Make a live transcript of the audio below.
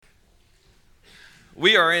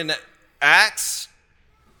We are in Acts,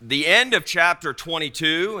 the end of chapter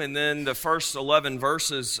 22, and then the first 11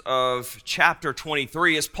 verses of chapter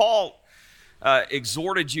 23. As Paul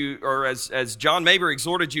exhorted you, or as John Mabry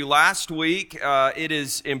exhorted you last week, it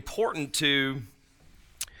is important to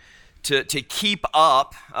keep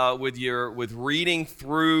up with reading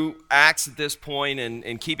through Acts at this point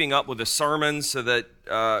and keeping up with the sermons so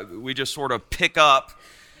that we just sort of pick up,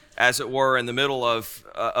 as it were, in the middle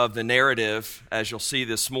of the narrative, as you'll see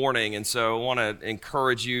this morning. And so I want to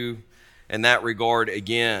encourage you in that regard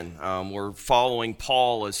again. We're following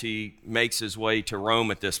Paul as he makes his way to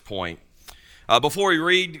Rome at this point. Before we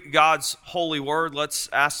read God's holy word, let's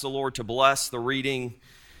ask the Lord to bless the reading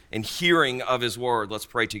and hearing of his word. Let's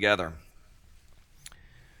pray together.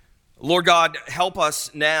 Lord God, help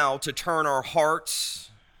us now to turn our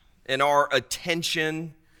hearts and our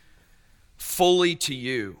attention fully to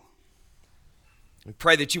you. We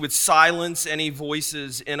pray that you would silence any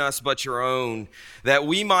voices in us but your own, that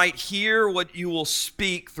we might hear what you will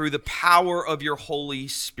speak through the power of your Holy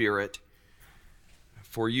Spirit.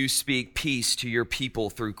 For you speak peace to your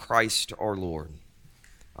people through Christ our Lord.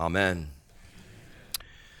 Amen.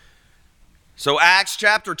 So Acts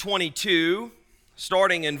chapter 22,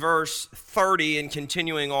 starting in verse 30 and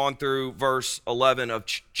continuing on through verse 11 of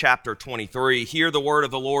chapter 23. Hear the word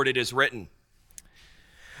of the Lord. It is written,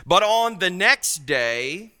 "But on the next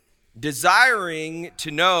day, desiring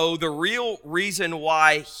to know the real reason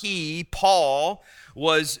why he, Paul,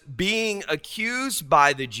 was being accused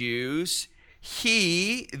by the Jews,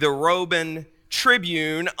 he, the Roman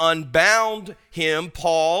tribune, unbound him,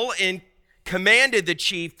 Paul, and commanded the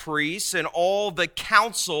chief priests and all the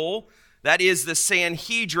council, that is the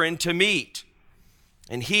Sanhedrin, to meet.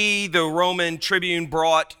 And he, the Roman tribune,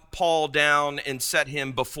 brought Paul down and set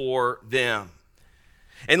him before them.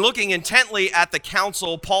 And looking intently at the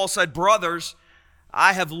council, Paul said, 'Brothers,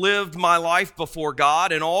 I have lived my life before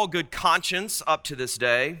God in all good conscience up to this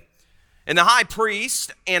day.' And the high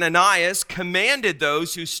priest, Ananias, commanded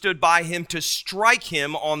those who stood by him to strike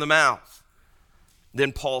him on the mouth.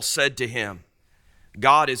 Then Paul said to him,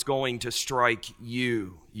 'God is going to strike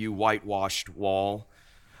you, you whitewashed wall.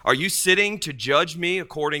 Are you sitting to judge me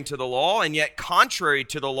according to the law? And yet contrary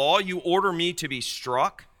to the law, you order me to be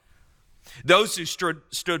struck?' Those who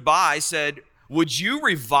stood by said, 'Would you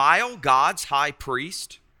revile God's high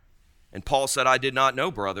priest?' And Paul said, 'I did not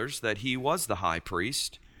know, brothers, that he was the high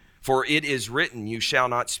priest. For it is written, you shall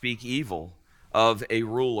not speak evil of a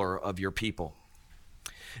ruler of your people.'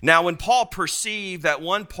 Now when Paul perceived that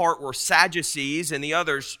one part were Sadducees and the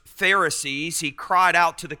others Pharisees, he cried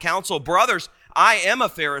out to the council, 'Brothers, I am a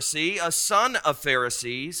Pharisee, a son of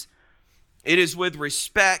Pharisees. It is with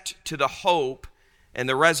respect to the hope and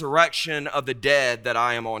the resurrection of the dead that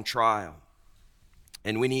I am on trial.'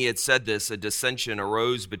 And when he had said this, a dissension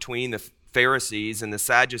arose between the Pharisees and the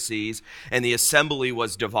Sadducees, and the assembly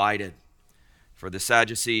was divided. For the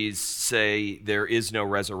Sadducees say there is no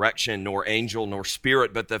resurrection, nor angel, nor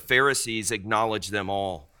spirit, but the Pharisees acknowledge them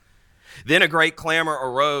all. Then a great clamor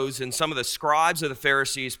arose, and some of the scribes of the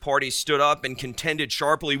Pharisees' party stood up and contended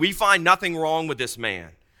sharply, 'We find nothing wrong with this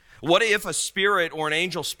man. What if a spirit or an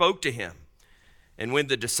angel spoke to him?' And when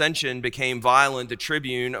the dissension became violent, the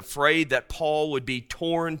tribune, afraid that Paul would be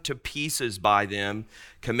torn to pieces by them,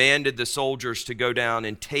 commanded the soldiers to go down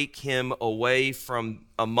and take him away from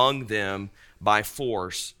among them by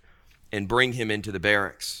force and bring him into the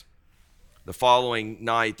barracks. The following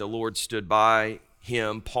night, the Lord stood by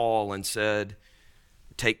him, Paul, and said,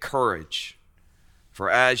 'Take courage,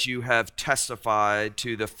 for as you have testified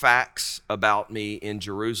to the facts about me in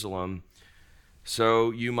Jerusalem,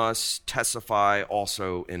 so you must testify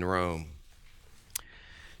also in Rome.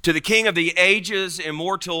 To the King of the ages,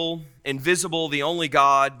 immortal, invisible, the only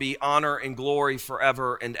God, be honor and glory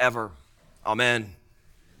forever and ever. Amen.'"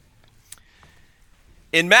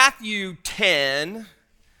 In Matthew 10,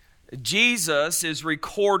 Jesus is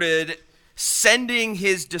recorded sending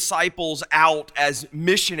his disciples out as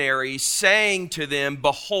missionaries, saying to them,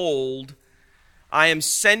 "Behold, I am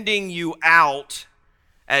sending you out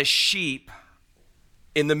as sheep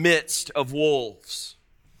in the midst of wolves."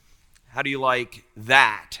 How do you like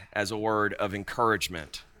that as a word of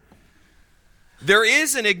encouragement? There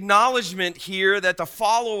is an acknowledgement here that the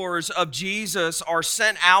followers of Jesus are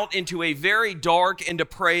sent out into a very dark and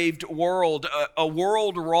depraved world, a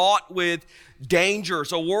world wrought with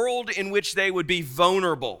dangers, a world in which they would be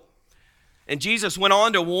vulnerable. And Jesus went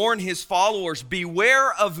on to warn his followers,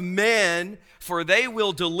 "Beware of men, for they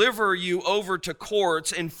will deliver you over to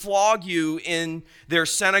courts and flog you in their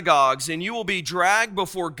synagogues, and you will be dragged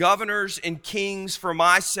before governors and kings for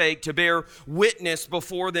my sake to bear witness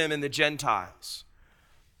before them and the Gentiles."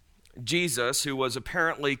 Jesus, who was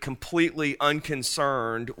apparently completely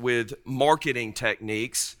unconcerned with marketing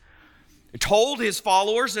techniques, told his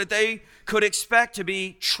followers that they could expect to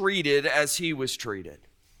be treated as he was treated.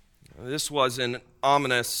 This was an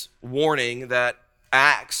ominous warning that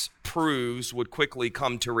Acts proves would quickly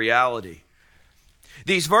come to reality.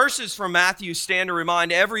 These verses from Matthew stand to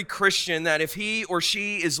remind every Christian that if he or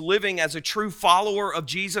she is living as a true follower of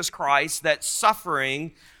Jesus Christ, that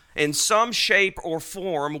suffering in some shape or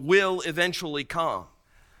form will eventually come.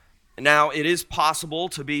 Now, it is possible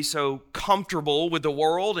to be so comfortable with the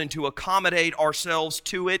world and to accommodate ourselves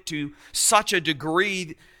to it to such a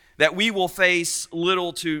degree that we will face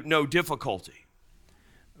little to no difficulty.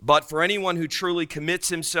 But for anyone who truly commits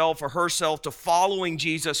himself or herself to following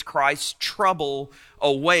Jesus Christ, trouble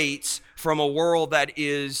awaits from a world that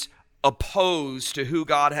is opposed to who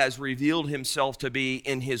God has revealed himself to be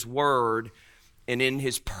in his word and in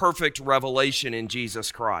his perfect revelation in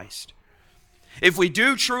Jesus Christ. If we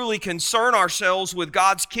do truly concern ourselves with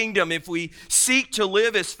God's kingdom, if we seek to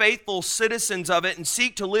live as faithful citizens of it and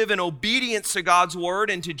seek to live in obedience to God's word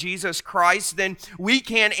and to Jesus Christ, then we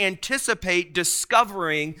can anticipate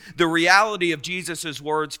discovering the reality of Jesus'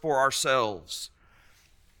 words for ourselves.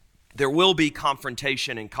 There will be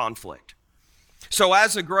confrontation and conflict. So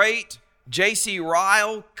as a great J.C.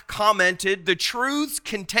 Ryle commented, the truths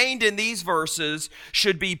contained in these verses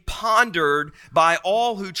should be pondered by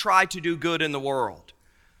all who try to do good in the world.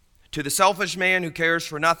 To the selfish man who cares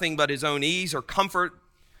for nothing but his own ease or comfort,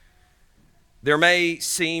 there may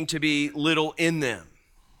seem to be little in them.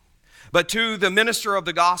 But to the minister of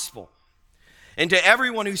the gospel and to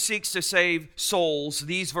everyone who seeks to save souls,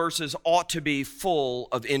 these verses ought to be full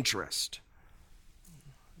of interest.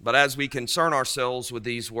 But as we concern ourselves with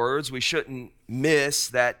these words, we shouldn't miss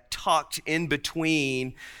that tucked in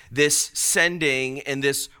between this sending and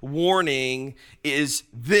this warning is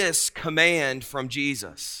this command from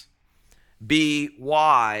Jesus. Be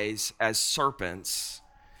wise as serpents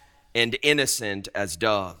and innocent as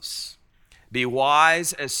doves. Be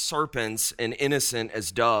wise as serpents and innocent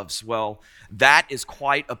as doves. Well, that is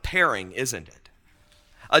quite a pairing, isn't it?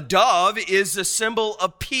 A dove is a symbol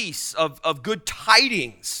of peace, of good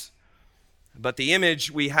tidings. But the image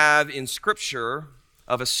we have in Scripture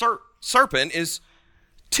of a serpent is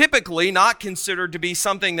typically not considered to be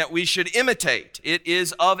something that we should imitate. It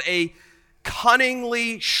is of a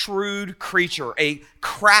cunningly shrewd creature, a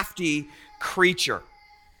crafty creature.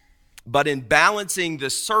 But in balancing the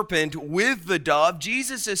serpent with the dove,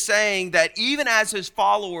 Jesus is saying that even as his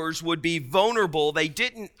followers would be vulnerable, they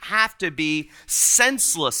didn't have to be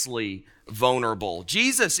senselessly vulnerable.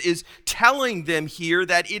 Jesus is telling them here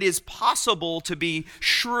that it is possible to be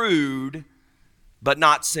shrewd, but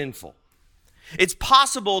not sinful. It's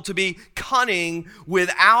possible to be cunning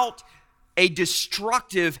without a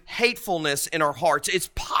destructive hatefulness in our hearts. It's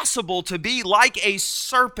possible to be like a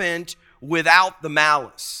serpent without the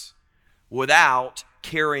malice, without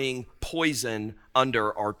carrying poison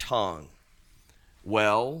under our tongue.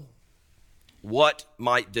 Well, what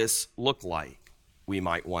might this look like, we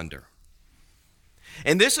might wonder.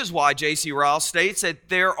 And this is why J.C. Ryle states that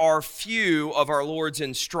there are few of our Lord's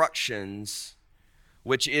instructions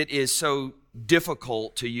which it is so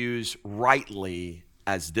difficult to use rightly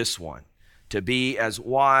as this one, to be as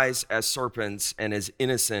wise as serpents and as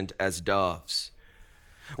innocent as doves.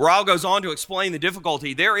 Ryle goes on to explain the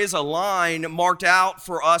difficulty. There is a line marked out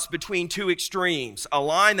for us between two extremes, a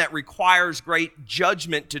line that requires great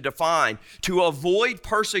judgment to define. To avoid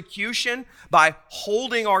persecution by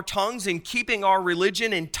holding our tongues and keeping our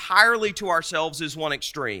religion entirely to ourselves is one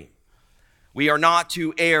extreme. We are not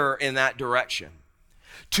to err in that direction.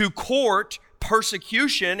 To court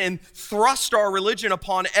persecution and thrust our religion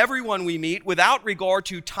upon everyone we meet without regard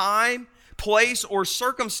to time, place, or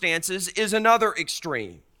circumstances is another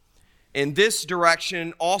extreme. In this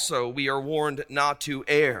direction also we are warned not to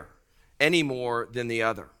err any more than the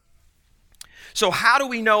other. So how do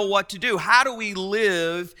we know what to do? How do we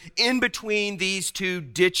live in between these two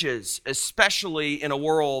ditches, especially in a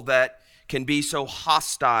world that can be so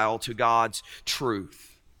hostile to God's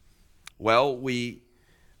truth? Well, we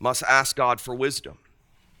must ask God for wisdom.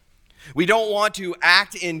 We don't want to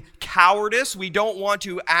act in cowardice. We don't want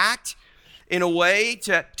to act in a way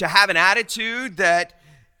to have an attitude that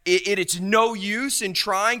it's no use in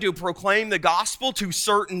trying to proclaim the gospel to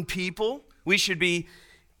certain people. We should be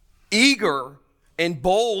eager and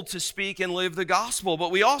bold to speak and live the gospel. But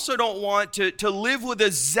we also don't want to live with a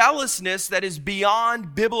zealousness that is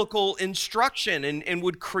beyond biblical instruction and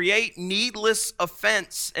would create needless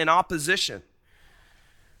offense and opposition.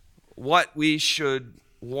 What we should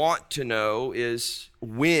want to know is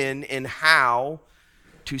when and how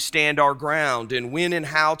to stand our ground and when and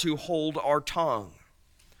how to hold our tongue.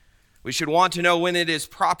 We should want to know when it is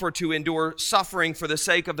proper to endure suffering for the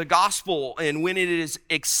sake of the gospel and when it is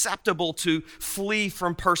acceptable to flee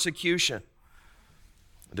from persecution.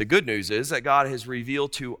 The good news is that God has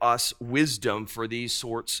revealed to us wisdom for these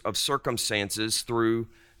sorts of circumstances through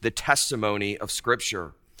the testimony of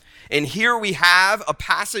Scripture. And here we have a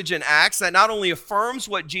passage in Acts that not only affirms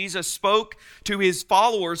what Jesus spoke to his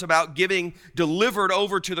followers about giving delivered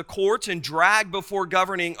over to the courts and dragged before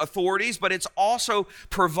governing authorities, but it's also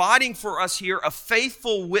providing for us here a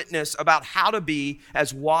faithful witness about how to be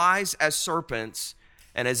as wise as serpents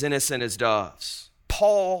and as innocent as doves.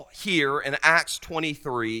 Paul here in Acts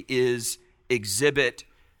 23 is Exhibit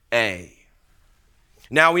A.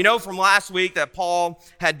 Now, we know from last week that Paul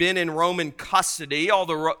had been in Roman custody,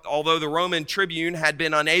 although the Roman tribune had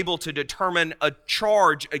been unable to determine a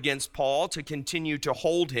charge against Paul to continue to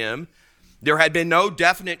hold him. There had been no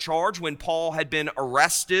definite charge when Paul had been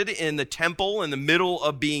arrested in the temple in the middle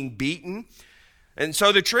of being beaten. And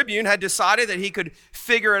so the tribune had decided that he could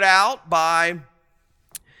figure it out by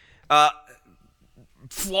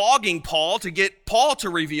flogging Paul to get Paul to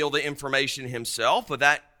reveal the information himself, but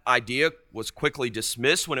that idea was quickly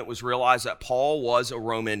dismissed when it was realized that Paul was a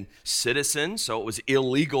Roman citizen, so it was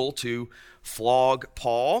illegal to flog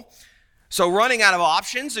Paul. So running out of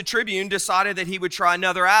options, the tribune decided that he would try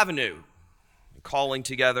another avenue, calling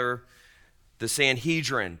together the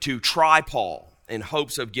Sanhedrin to try Paul in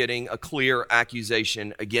hopes of getting a clear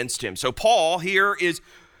accusation against him. So Paul here is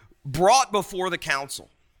brought before the council,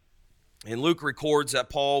 and Luke records that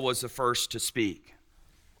Paul was the first to speak.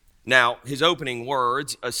 Now, his opening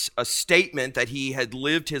words, a statement that he had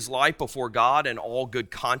lived his life before God in all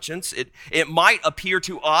good conscience, it might appear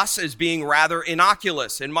to us as being rather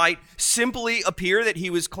innocuous. It might simply appear that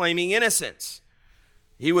he was claiming innocence.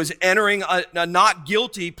 He was entering a not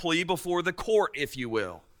guilty plea before the court, if you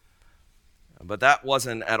will. But that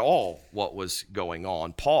wasn't at all what was going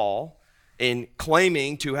on. Paul, in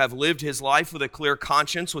claiming to have lived his life with a clear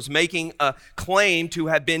conscience, was making a claim to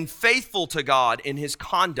have been faithful to God in his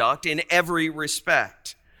conduct in every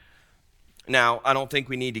respect. Now, I don't think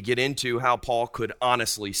we need to get into how Paul could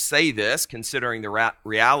honestly say this, considering the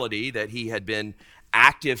reality that he had been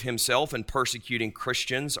active himself in persecuting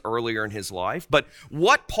Christians earlier in his life. But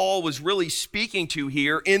what Paul was really speaking to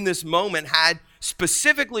here in this moment had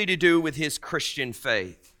specifically to do with his Christian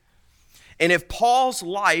faith. And if Paul's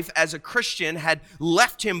life as a Christian had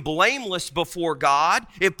left him blameless before God,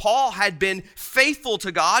 if Paul had been faithful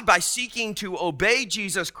to God by seeking to obey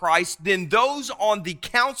Jesus Christ, then those on the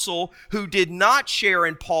council who did not share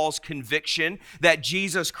in Paul's conviction that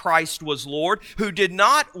Jesus Christ was Lord, who did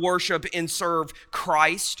not worship and serve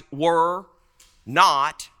Christ, were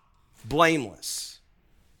not blameless.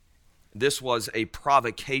 This was a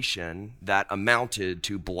provocation that amounted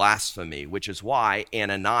to blasphemy, which is why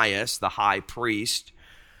Ananias, the high priest,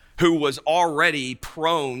 who was already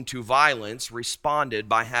prone to violence, responded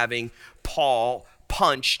by having Paul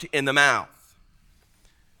punched in the mouth.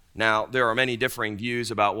 Now, there are many differing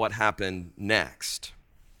views about what happened next.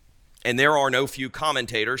 And there are no few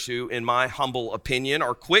commentators who, in my humble opinion,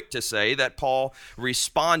 are quick to say that Paul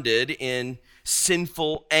responded in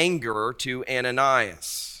sinful anger to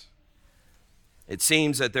Ananias. It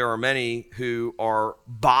seems that there are many who are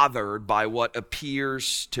bothered by what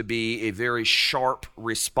appears to be a very sharp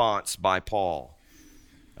response by Paul.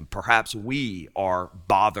 And perhaps we are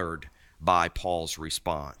bothered by Paul's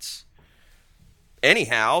response.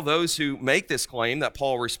 Anyhow, those who make this claim that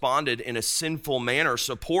Paul responded in a sinful manner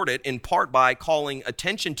support it in part by calling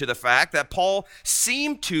attention to the fact that Paul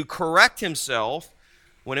seemed to correct himself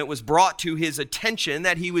when it was brought to his attention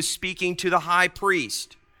that he was speaking to the high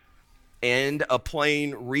priest. And a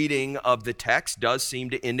plain reading of the text does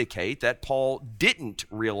seem to indicate that Paul didn't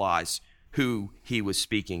realize who he was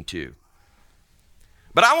speaking to.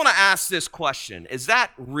 But I want to ask this question. Is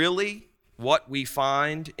that really what we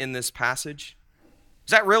find in this passage?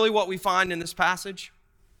 Is that really what we find in this passage?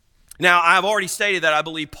 Now, I've already stated that I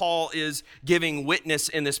believe Paul is giving witness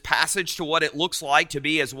in this passage to what it looks like to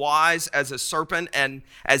be as wise as a serpent and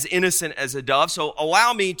as innocent as a dove. So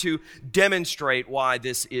allow me to demonstrate why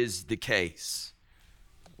this is the case.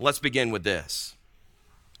 Let's begin with this.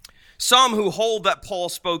 Some who hold that Paul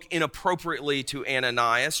spoke inappropriately to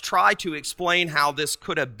Ananias try to explain how this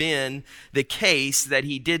could have been the case that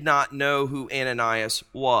he did not know who Ananias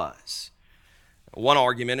was. One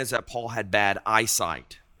argument is that Paul had bad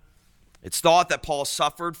eyesight. It's thought that Paul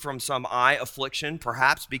suffered from some eye affliction,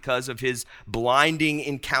 perhaps because of his blinding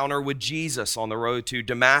encounter with Jesus on the road to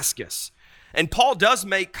Damascus. And Paul does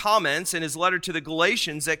make comments in his letter to the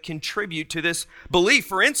Galatians that contribute to this belief.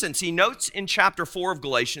 For instance, he notes in chapter 4 of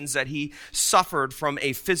Galatians that he suffered from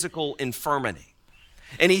a physical infirmity.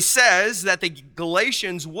 And he says that the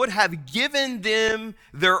Galatians would have given him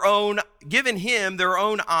their own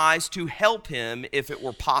eyes to help him if it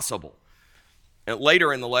were possible. And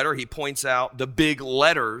later in the letter, he points out the big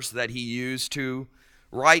letters that he used to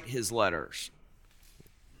write his letters.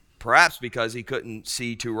 Perhaps because he couldn't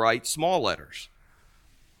see to write small letters.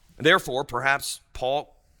 Therefore, perhaps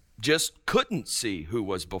Paul just couldn't see who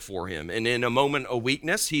was before him. And in a moment of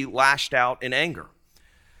weakness, he lashed out in anger.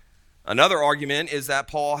 Another argument is that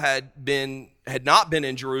Paul had not been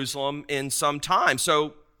in Jerusalem in some time.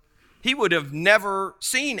 So he would have never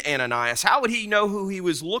seen Ananias. How would he know who he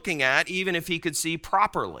was looking at, even if he could see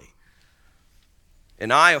properly? An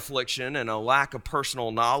eye affliction and a lack of personal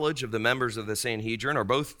knowledge of the members of the Sanhedrin are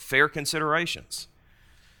both fair considerations.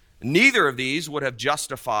 Neither of these would have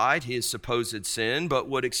justified his supposed sin, but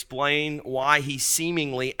would explain why he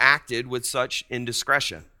seemingly acted with such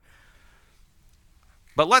indiscretion.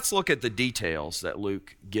 But let's look at the details that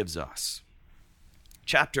Luke gives us.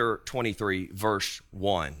 Chapter 23, verse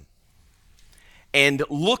 1. And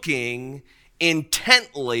looking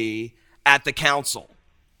intently at the council.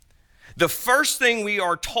 The first thing we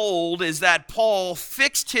are told is that Paul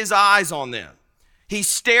fixed his eyes on them. He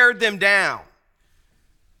stared them down,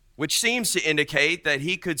 which seems to indicate that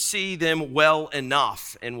he could see them well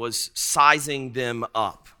enough and was sizing them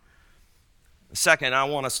up. Second, I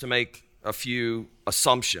want us to make a few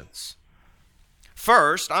assumptions.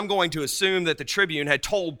 First, I'm going to assume that the tribune had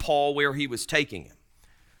told Paul where he was taking him.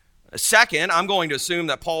 Second, I'm going to assume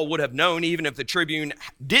that Paul would have known, even if the tribune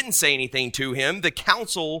didn't say anything to him, the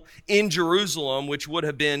council in Jerusalem, which would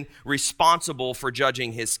have been responsible for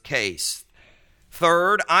judging his case.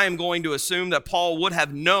 Third, I am going to assume that Paul would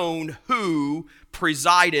have known who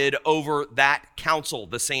presided over that council,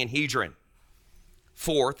 the Sanhedrin.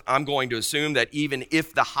 Fourth, I'm going to assume that even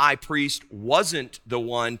if the high priest wasn't the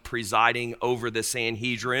one presiding over the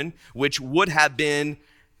Sanhedrin, which would have been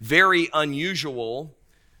very unusual,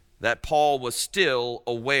 that Paul was still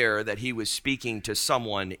aware that he was speaking to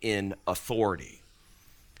someone in authority.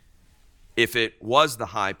 If it was the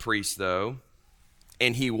high priest, though,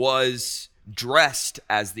 and he was dressed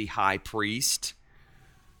as the high priest,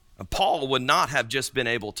 Paul would not have just been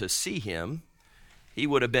able to see him. He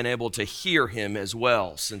would have been able to hear him as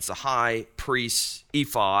well, since the high priest's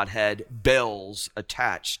ephod had bells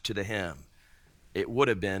attached to the hem. It would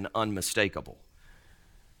have been unmistakable.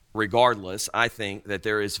 Regardless, I think that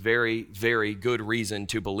there is very, very good reason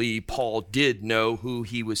to believe Paul did know who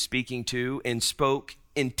he was speaking to and spoke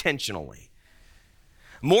intentionally.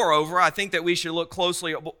 Moreover, I think that we should look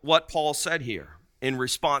closely at what Paul said here in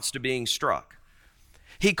response to being struck.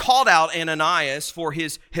 He called out Ananias for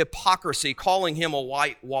his hypocrisy, calling him a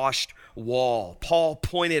whitewashed wall. Paul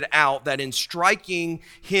pointed out that in striking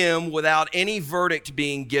him without any verdict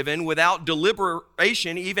being given, without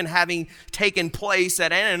deliberation even having taken place,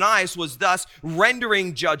 that Ananias was thus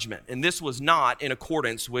rendering judgment. And this was not in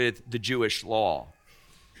accordance with the Jewish law.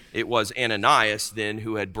 It was Ananias then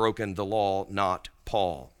who had broken the law, not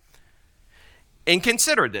Paul. And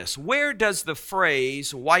consider this. Where does the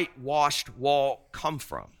phrase whitewashed wall come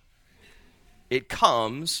from? It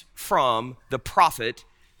comes from the prophet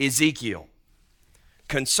Ezekiel.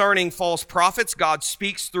 Concerning false prophets, God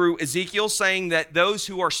speaks through Ezekiel, saying that those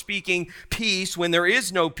who are speaking peace when there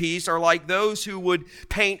is no peace are like those who would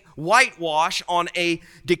paint whitewash on a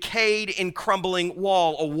decayed and crumbling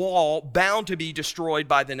wall, a wall bound to be destroyed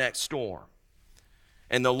by the next storm.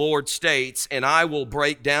 And the Lord states, and I will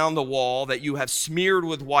break down the wall that you have smeared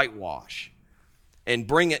with whitewash and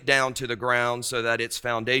bring it down to the ground so that its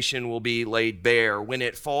foundation will be laid bare. When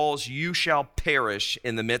it falls, you shall perish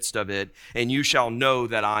in the midst of it, and you shall know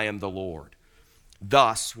that I am the Lord.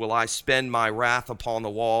 Thus will I spend my wrath upon the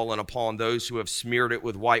wall and upon those who have smeared it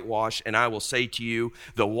with whitewash, and I will say to you,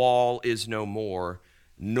 the wall is no more,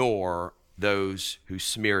 nor those who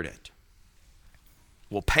smeared it.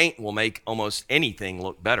 Well, paint will make almost anything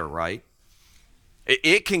look better, right?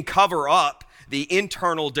 It can cover up the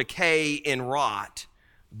internal decay and rot,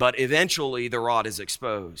 but eventually the rot is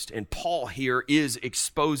exposed. And Paul here is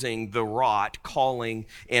exposing the rot, calling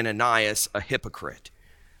Ananias a hypocrite.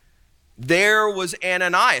 There was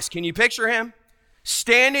Ananias. Can you picture him?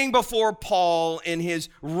 Standing before Paul in his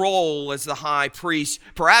role as the high priest,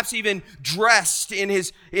 perhaps even dressed in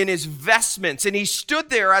his vestments. And he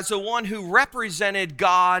stood there as the one who represented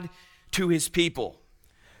God to his people.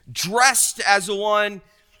 Dressed as the one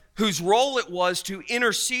whose role it was to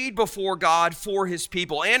intercede before God for his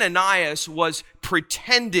people. Ananias was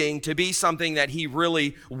pretending to be something that he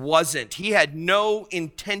really wasn't. He had no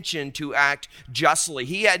intention to act justly.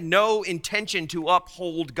 He had no intention to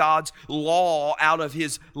uphold God's law out of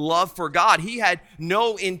his love for God. He had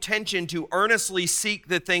no intention to earnestly seek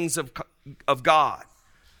the things of God.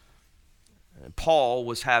 And Paul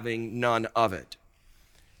was having none of it,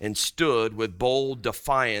 and stood with bold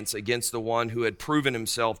defiance against the one who had proven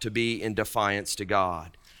himself to be in defiance to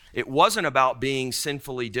God. It wasn't about being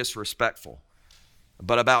sinfully disrespectful,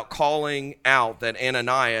 but about calling out that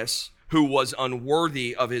Ananias, who was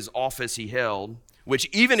unworthy of his office he held, which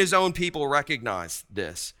even his own people recognized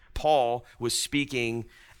this. Paul was speaking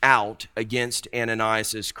out against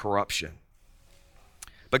Ananias' corruption.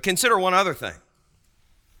 But consider one other thing.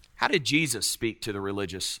 How did Jesus speak to the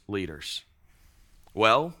religious leaders?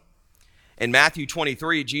 Well, in Matthew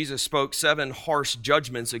 23, Jesus spoke 7 harsh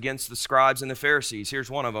judgments against the scribes and the Pharisees. Here's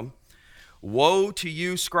one of them. Woe to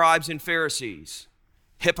you, scribes and Pharisees,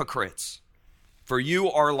 hypocrites, for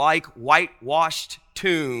you are like whitewashed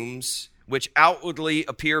tombs, which outwardly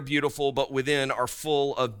appear beautiful, but within are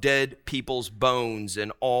full of dead people's bones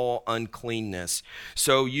and all uncleanness.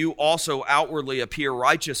 So you also outwardly appear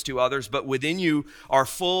righteous to others, but within you are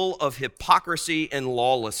full of hypocrisy and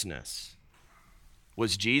lawlessness.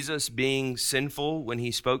 Was Jesus being sinful when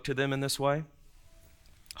he spoke to them in this way?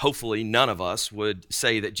 Hopefully, none of us would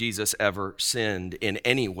say that Jesus ever sinned in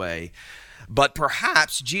any way. But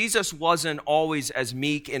perhaps Jesus wasn't always as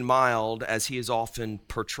meek and mild as he is often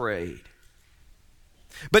portrayed.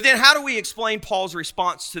 But then how do we explain Paul's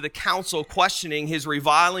response to the council questioning his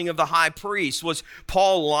reviling of the high priest? Was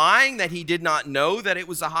Paul lying that he did not know that it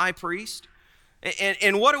was the high priest?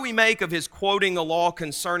 And what do we make of his quoting the law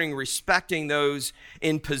concerning respecting those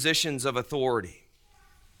in positions of authority?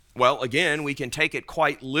 Well, again, we can take it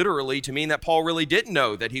quite literally to mean that Paul really didn't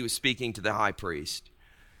know that he was speaking to the high priest.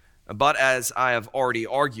 But as I have already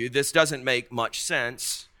argued, this doesn't make much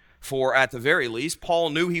sense, for at the very least, Paul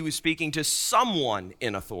knew he was speaking to someone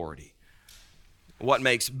in authority. What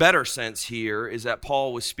makes better sense here is that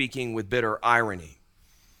Paul was speaking with bitter irony.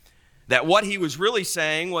 That what he was really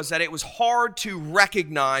saying was that it was hard to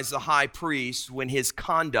recognize the high priest when his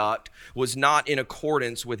conduct was not in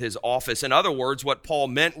accordance with his office. In other words, what Paul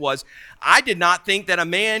meant was, I did not think that a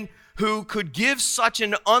man who could give such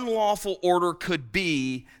an unlawful order could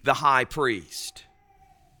be the high priest.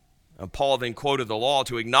 Paul then quoted the law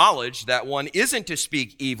to acknowledge that one isn't to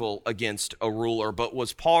speak evil against a ruler, but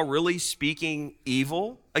was Paul really speaking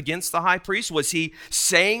evil against the high priest? Was he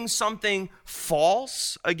saying something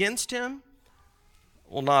false against him?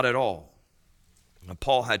 Well, not at all.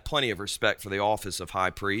 Paul had plenty of respect for the office of high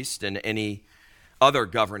priest and any other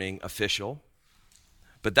governing official,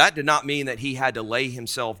 but that did not mean that he had to lay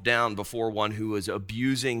himself down before one who was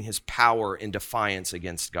abusing his power in defiance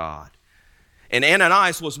against God. And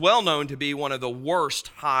Ananias was well known to be one of the worst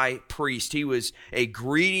high priests. He was a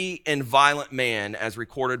greedy and violent man, as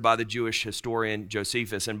recorded by the Jewish historian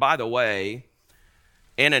Josephus. And by the way,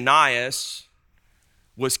 Ananias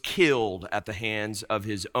was killed at the hands of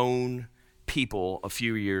his own people a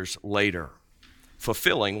few years later,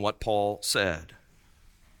 fulfilling what Paul said.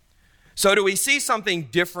 So do we see something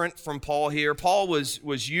different from Paul here? Paul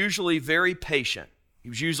was usually very patient. He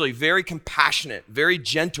was usually very compassionate, very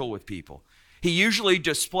gentle with people. He usually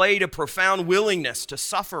displayed a profound willingness to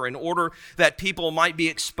suffer in order that people might be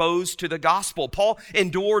exposed to the gospel. Paul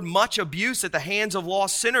endured much abuse at the hands of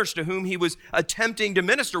lost sinners to whom he was attempting to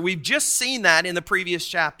minister. We've just seen that in the previous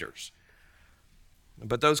chapters.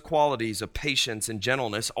 But those qualities of patience and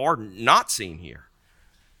gentleness are not seen here.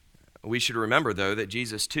 We should remember, though, that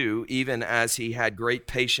Jesus, too, even as he had great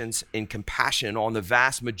patience and compassion on the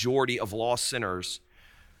vast majority of lost sinners,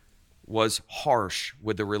 was harsh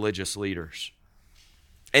with the religious leaders.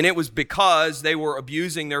 And it was because they were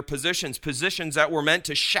abusing their positions that were meant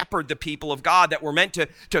to shepherd the people of God, that were meant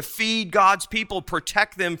to feed God's people,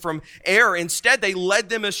 protect them from error. Instead, they led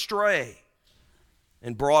them astray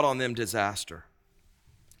and brought on them disaster.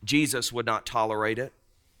 Jesus would not tolerate it,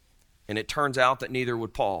 and it turns out that neither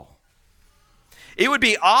would Paul. It would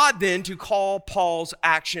be odd then to call Paul's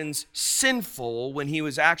actions sinful when he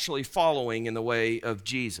was actually following in the way of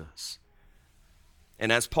Jesus.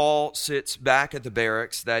 And as Paul sits back at the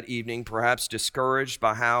barracks that evening, perhaps discouraged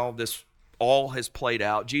by how this all has played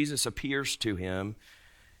out, Jesus appears to him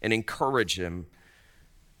and encourages him,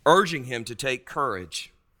 urging him to take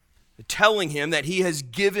courage, telling him that he has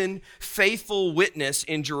given faithful witness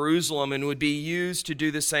in Jerusalem and would be used to do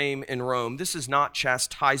the same in Rome. This is not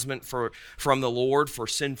chastisement from the Lord for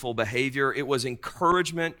sinful behavior. It was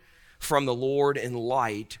encouragement from the Lord in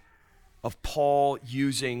light of Paul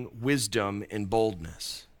using wisdom and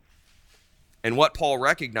boldness. And what Paul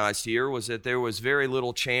recognized here was that there was very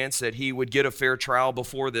little chance that he would get a fair trial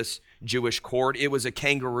before this Jewish court. It was a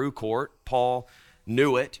kangaroo court. Paul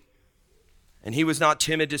knew it. And he was not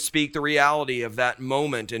timid to speak the reality of that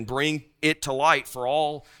moment and bring it to light for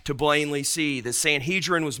all to plainly see. The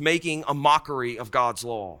Sanhedrin was making a mockery of God's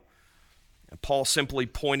law. And Paul simply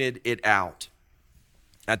pointed it out.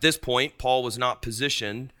 At this point, Paul was not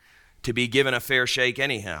positioned to be given a fair shake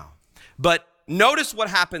anyhow. But notice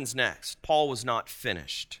what happens next. Paul was not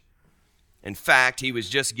finished. In fact, he was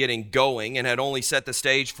just getting going and had only set the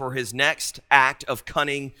stage for his next act of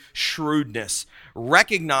cunning shrewdness.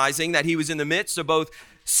 Recognizing that he was in the midst of both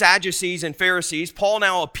Sadducees and Pharisees, Paul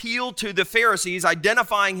now appealed to the Pharisees,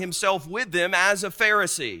 identifying himself with them as a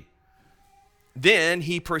Pharisee. Then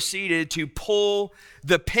he proceeded to pull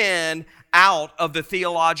the pen out of the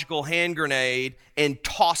theological hand grenade and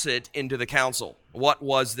toss it into the council. What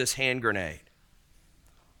was this hand grenade?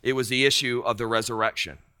 It was the issue of the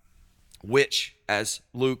resurrection, which, as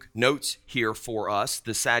Luke notes here for us,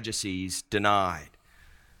 the Sadducees denied.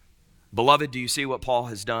 Beloved, do you see what Paul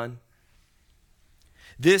has done?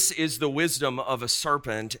 This is the wisdom of a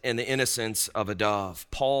serpent and the innocence of a dove.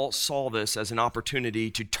 Paul saw this as an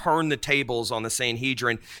opportunity to turn the tables on the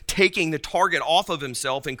Sanhedrin, taking the target off of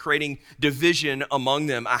himself and creating division among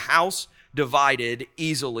them. A house divided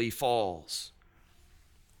easily falls.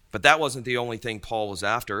 But that wasn't the only thing Paul was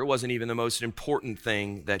after. It wasn't even the most important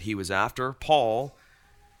thing that he was after. Paul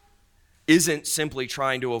isn't simply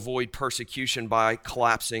trying to avoid persecution by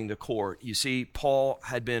collapsing the court. You see, Paul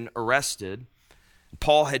had been arrested.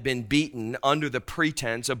 Paul had been beaten under the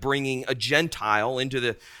pretense of bringing a Gentile into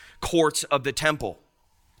the courts of the temple.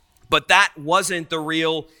 But that wasn't the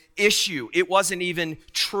real issue. It wasn't even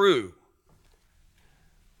true.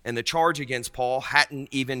 And the charge against Paul hadn't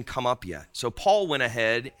even come up yet. So Paul went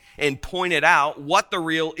ahead and pointed out what the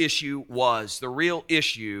real issue was. The real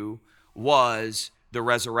issue was the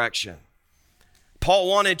resurrection. Paul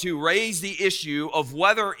wanted to raise the issue of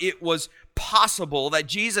whether it was possible that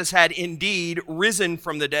Jesus had indeed risen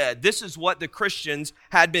from the dead. This is what the Christians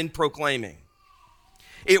had been proclaiming.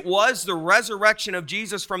 It was the resurrection of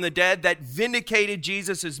Jesus from the dead that vindicated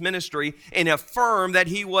Jesus' ministry and affirmed that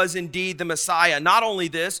he was indeed the Messiah. Not only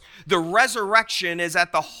this, the resurrection is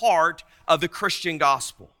at the heart of the Christian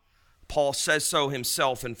gospel. Paul says so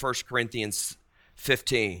himself in 1 Corinthians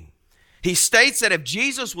 15. He states that if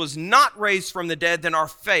Jesus was not raised from the dead, then our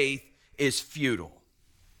faith is futile.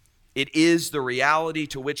 It is the reality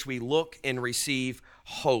to which we look and receive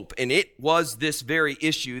hope. And it was this very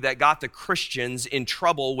issue that got the Christians in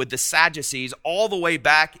trouble with the Sadducees all the way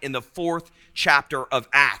back in the 4th chapter of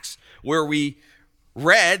Acts, where we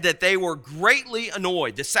read that they were greatly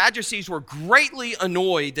annoyed. The Sadducees were greatly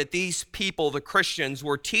annoyed that these people, the Christians,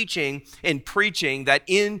 were teaching and preaching that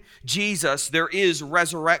in Jesus there is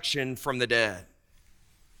resurrection from the dead.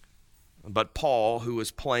 But Paul, who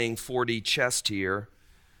was playing 4D chess here,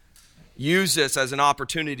 used this as an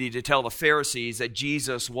opportunity to tell the Pharisees that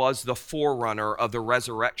Jesus was the forerunner of the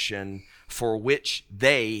resurrection for which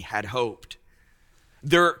they had hoped.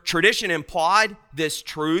 Their tradition implied this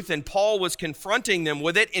truth, and Paul was confronting them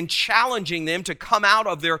with it and challenging them to come out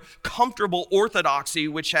of their comfortable orthodoxy,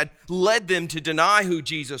 which had led them to deny who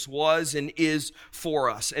Jesus was and is for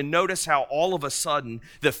us. And notice how all of a sudden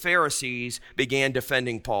the Pharisees began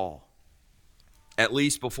defending Paul, at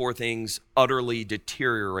least before things utterly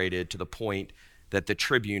deteriorated to the point that the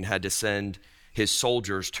tribune had to send his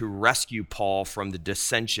soldiers to rescue Paul from the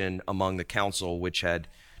dissension among the council, which had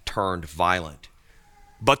turned violent.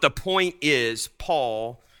 But the point is,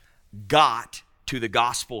 Paul got to the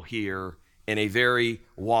gospel here in a very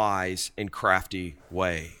wise and crafty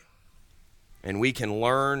way. And we can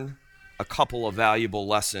learn a couple of valuable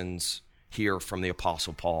lessons here from the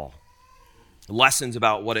Apostle Paul. Lessons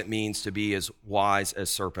about what it means to be as wise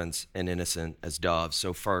as serpents and innocent as doves.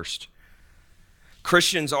 So first,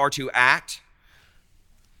 Christians are to act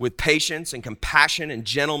with patience and compassion and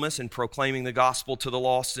gentleness in proclaiming the gospel to the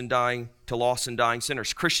lost and dying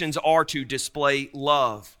sinners. Christians are to display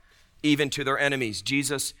love even to their enemies.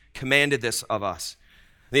 Jesus commanded this of us.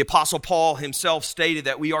 The Apostle Paul himself stated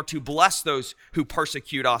that we are to bless those who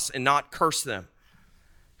persecute us and not curse them.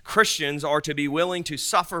 Christians are to be willing to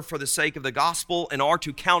suffer for the sake of the gospel and are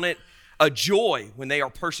to count it a joy when they are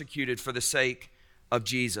persecuted for the sake of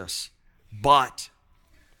Jesus. But,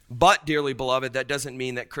 dearly beloved, that doesn't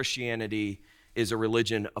mean that Christianity is a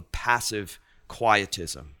religion of passive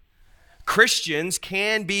quietism. Christians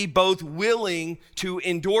can be both willing to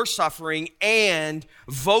endure suffering and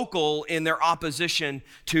vocal in their opposition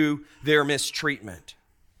to their mistreatment.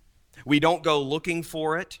 We don't go looking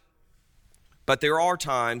for it, But there are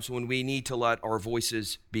times when we need to let our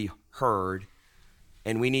voices be heard,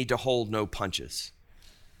 and we need to hold no punches.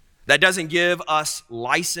 That doesn't give us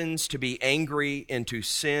license to be angry and to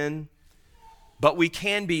sin, but we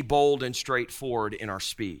can be bold and straightforward in our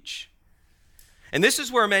speech. And this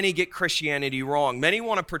is where many get Christianity wrong. Many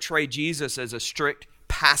want to portray Jesus as a strict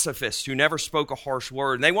pacifist who never spoke a harsh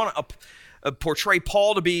word. And they want to portray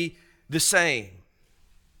Paul to be the same.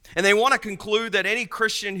 And they want to conclude that any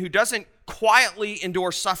Christian who doesn't quietly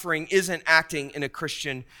endure suffering isn't acting in a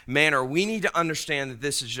Christian manner. We need to understand that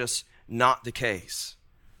this is just not the case.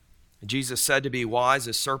 Jesus said to be wise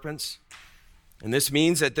as serpents. And this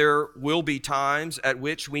means that there will be times at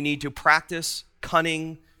which we need to practice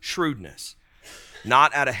cunning shrewdness.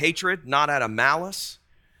 Not out of hatred, not out of malice,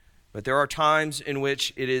 but there are times in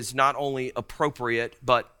which it is not only appropriate,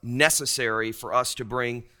 but necessary for us to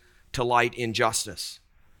bring to light injustice.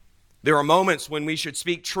 There are moments when we should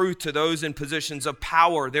speak truth to those in positions of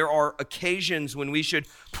power. There are occasions when we should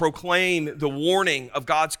proclaim the warning of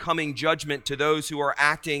God's coming judgment to those who are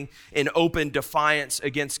acting in open defiance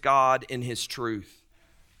against God and His truth.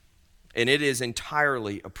 And it is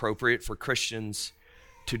entirely appropriate for Christians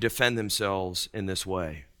to defend themselves in this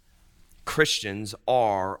way. Christians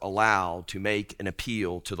are allowed to make an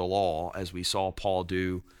appeal to the law, as we saw Paul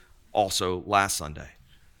do also last Sunday,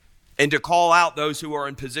 and to call out those who are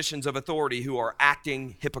in positions of authority who are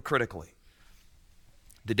acting hypocritically.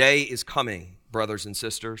 The day is coming, brothers and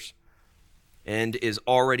sisters, and is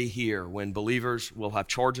already here when believers will have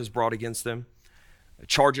charges brought against them,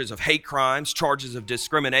 charges of hate crimes, charges of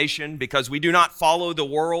discrimination, because we do not follow the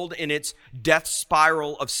world in its death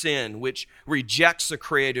spiral of sin, which rejects the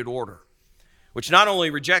created order, which not only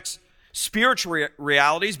rejects spiritual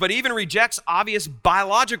realities, but even rejects obvious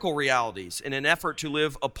biological realities in an effort to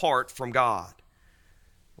live apart from God.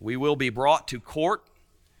 We will be brought to court.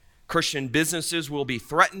 Christian businesses will be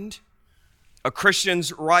threatened. A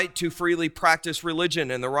Christian's right to freely practice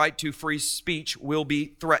religion and the right to free speech will be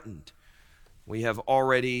threatened. We have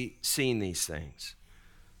already seen these things.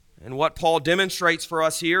 And what Paul demonstrates for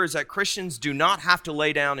us here is that Christians do not have to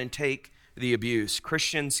lay down and take the abuse.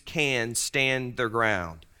 Christians can stand their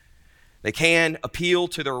ground. They can appeal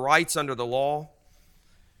to their rights under the law.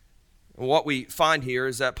 And what we find here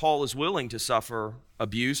is that Paul is willing to suffer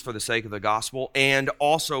abuse for the sake of the gospel and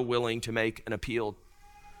also willing to make an appeal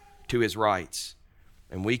to his rights.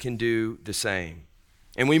 And we can do the same.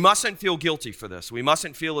 And we mustn't feel guilty for this. We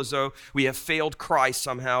mustn't feel as though we have failed Christ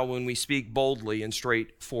somehow when we speak boldly and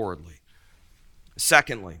straightforwardly.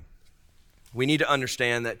 Secondly, we need to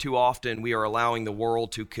understand that too often we are allowing the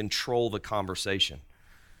world to control the conversation,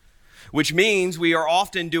 which means we are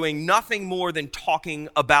often doing nothing more than talking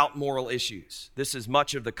about moral issues. This is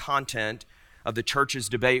much of the content of the church's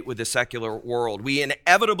debate with the secular world. We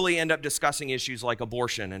inevitably end up discussing issues like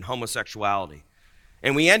abortion and homosexuality,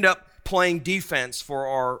 and we end up playing defense for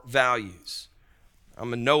our values.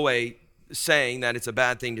 I'm in no way saying that it's a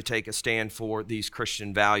bad thing to take a stand for these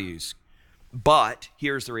Christian values, but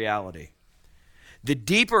here's the reality. The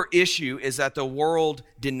deeper issue is that the world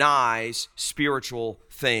denies spiritual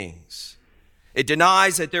things. It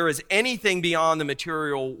denies that there is anything beyond the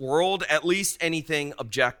material world, at least anything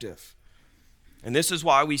objective. And this is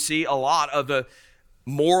why we see a lot of the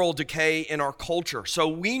moral decay in our culture. So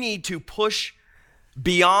we need to push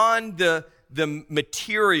beyond the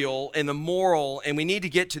material and the moral, and we need to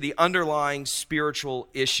get to the underlying spiritual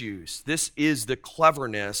issues. This is the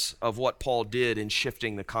cleverness of what Paul did in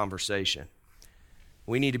shifting the conversation.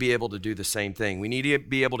 We need to be able to do the same thing. We need to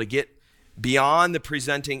be able to get beyond the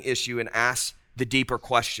presenting issue and ask the deeper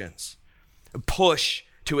questions. Push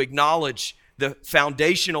to acknowledge the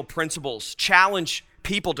foundational principles. Challenge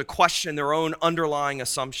people to question their own underlying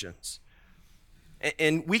assumptions.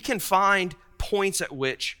 And we can find points at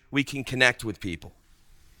which we can connect with people.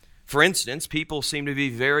 For instance, people seem to be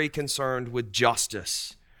very concerned with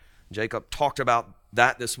justice. Jacob talked about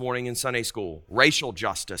that this morning in Sunday school. Racial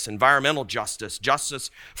justice, environmental justice, justice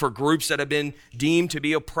for groups that have been deemed to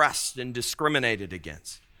be oppressed and discriminated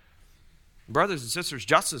against. Brothers and sisters,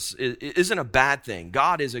 justice isn't a bad thing.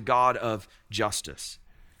 God is a God of justice.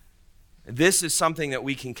 This is something that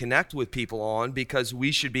we can connect with people on because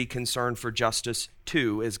we should be concerned for justice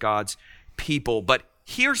too as God's people. But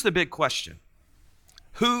here's the big question.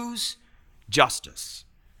 Whose justice?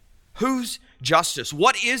 Whose justice?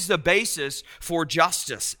 What is the basis for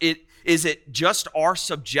justice? Is it just our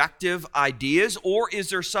subjective ideas, or is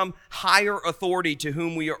there some higher authority to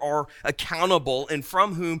whom we are accountable and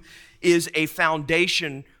from whom is a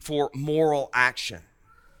foundation for moral action?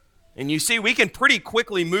 And you see, we can pretty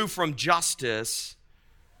quickly move from justice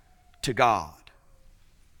to God.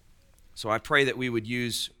 So I pray that we would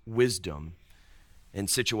use wisdom in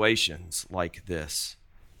situations like this,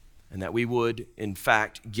 and that we would, in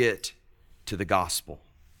fact, get to the gospel.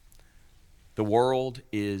 The world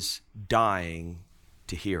is dying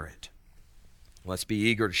to hear it. Let's be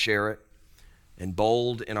eager to share it and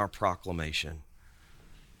bold in our proclamation.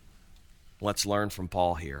 Let's learn from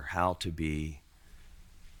Paul here how to be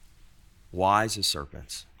wise as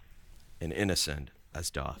serpents and innocent as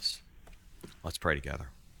doves. Let's pray together.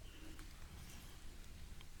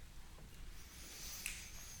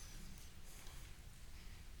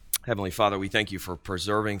 Heavenly Father, we thank you for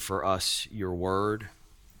preserving for us your word.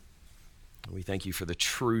 We thank you for the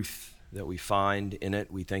truth that we find in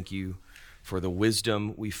it. We thank you for the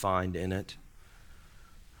wisdom we find in it.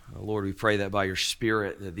 Lord, we pray that by your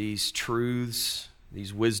Spirit that these truths,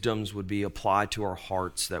 these wisdoms would be applied to our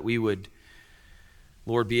hearts, that we would,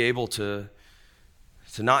 Lord, be able to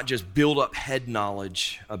not just build up head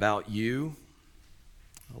knowledge about you,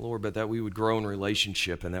 Lord, but that we would grow in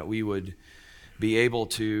relationship and that we would be able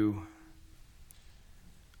to,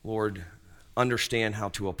 Lord, understand how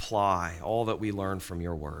to apply all that we learn from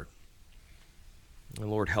your word. And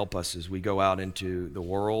Lord, help us as we go out into the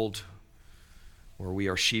world where we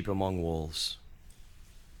are sheep among wolves.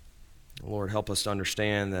 Lord, help us to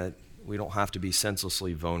understand that we don't have to be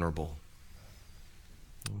senselessly vulnerable.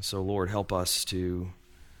 And so, Lord, help us to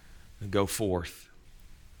go forth,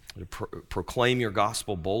 to proclaim your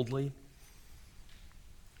gospel boldly,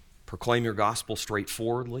 proclaim your gospel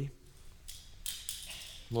straightforwardly.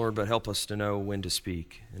 Lord, but help us to know when to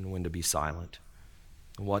speak and when to be silent,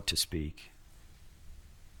 and what to speak.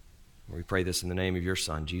 We pray this in the name of your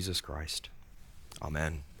Son, Jesus Christ.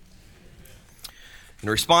 Amen. In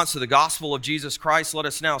response to the gospel of Jesus Christ, let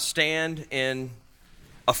us now stand and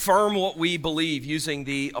affirm what we believe using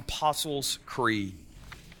the Apostles' Creed.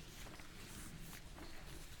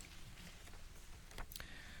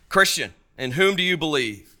 Christian, in whom do you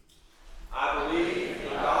believe? I believe